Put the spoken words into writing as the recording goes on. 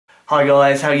Hi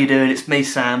guys, how you doing? It's me,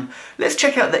 Sam. Let's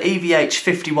check out the EVH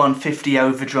 5150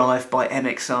 Overdrive by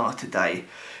MXR today.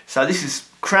 So this is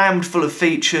crammed full of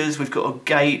features. We've got a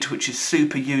gate which is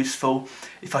super useful.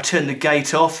 If I turn the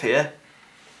gate off here,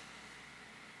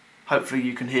 hopefully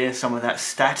you can hear some of that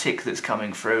static that's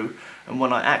coming through, and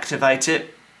when I activate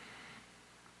it,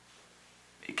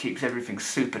 it keeps everything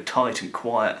super tight and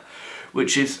quiet,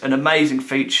 which is an amazing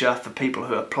feature for people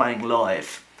who are playing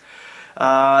live.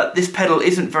 This pedal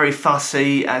isn't very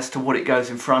fussy as to what it goes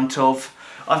in front of.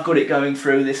 I've got it going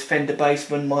through this Fender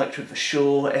Bassman mic with the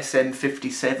Shaw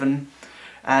SM57,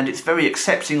 and it's very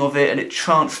accepting of it, and it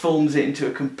transforms it into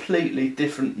a completely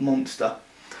different monster.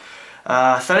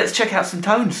 So let's check out some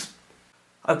tones.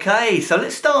 Okay, so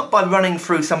let's start by running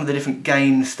through some of the different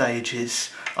gain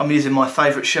stages. I'm using my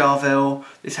favourite Charvel.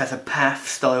 This has a PAF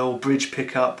style bridge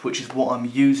pickup, which is what I'm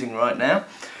using right now.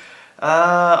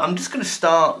 I'm just going to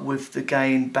start with the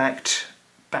gain backed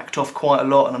off quite a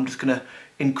lot, and I'm just going to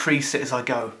increase it as I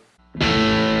go.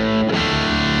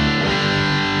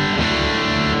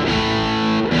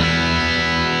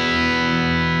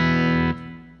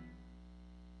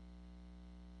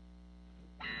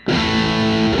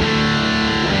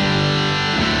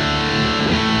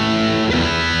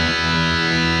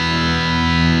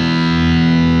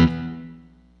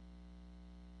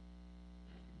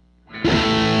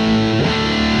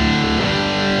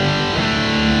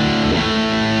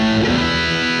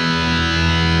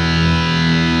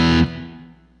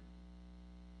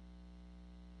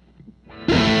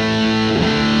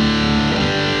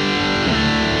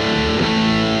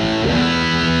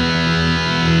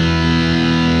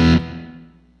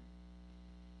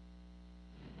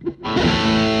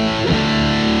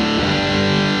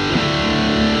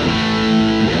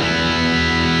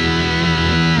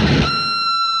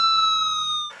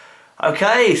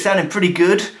 Okay, sounding pretty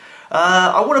good.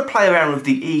 I want to play around with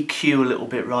the EQ a little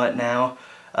bit right now.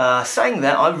 Saying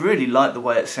that, I really like the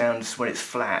way it sounds when it's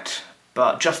flat,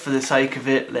 but just for the sake of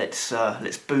it, let's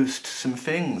boost some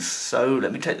things. So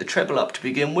let me take the treble up to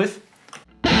begin with.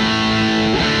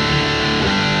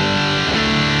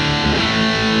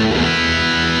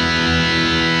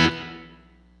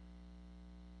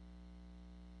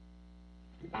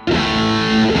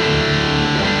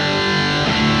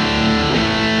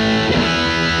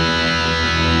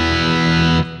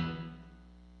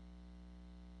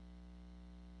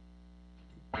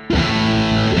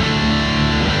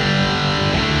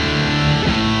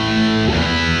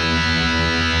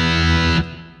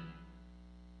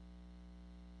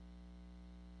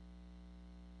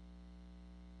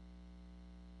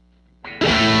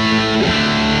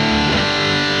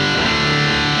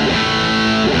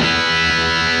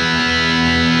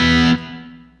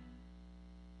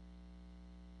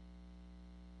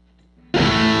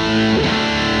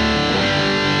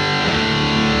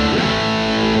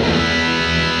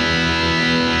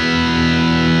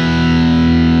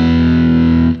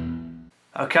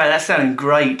 Okay, that's sounding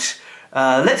great.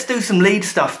 Let's do some lead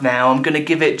stuff now. I'm going to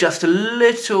give it just a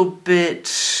little bit,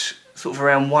 sort of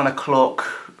around 1 o'clock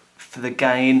for the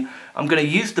gain. I'm going to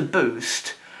use the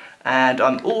boost, and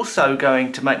I'm also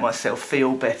going to make myself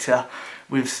feel better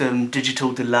with some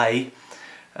digital delay.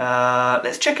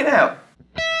 Let's check it out.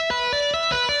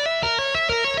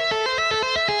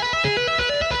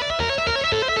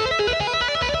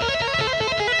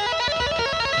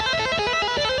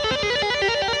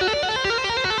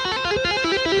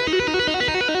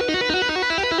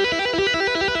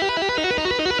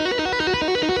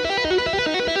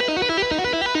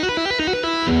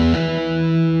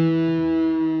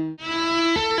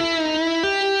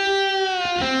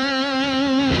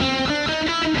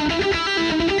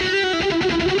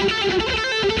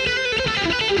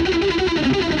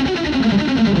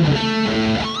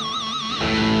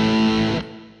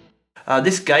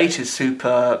 This gate is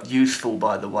super useful,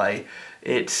 by the way.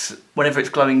 Whenever it's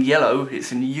glowing yellow,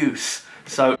 it's in use.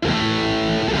 So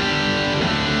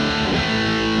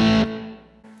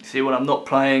see, when I'm not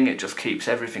playing, it just keeps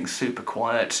everything super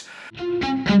quiet.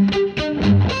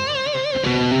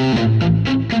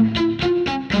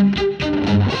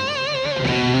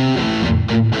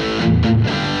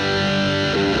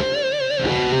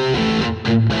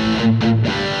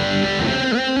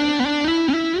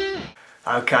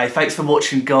 Okay, thanks for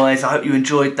watching guys, I hope you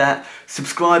enjoyed that.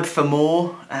 Subscribe for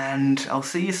more, and I'll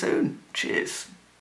see you soon. Cheers.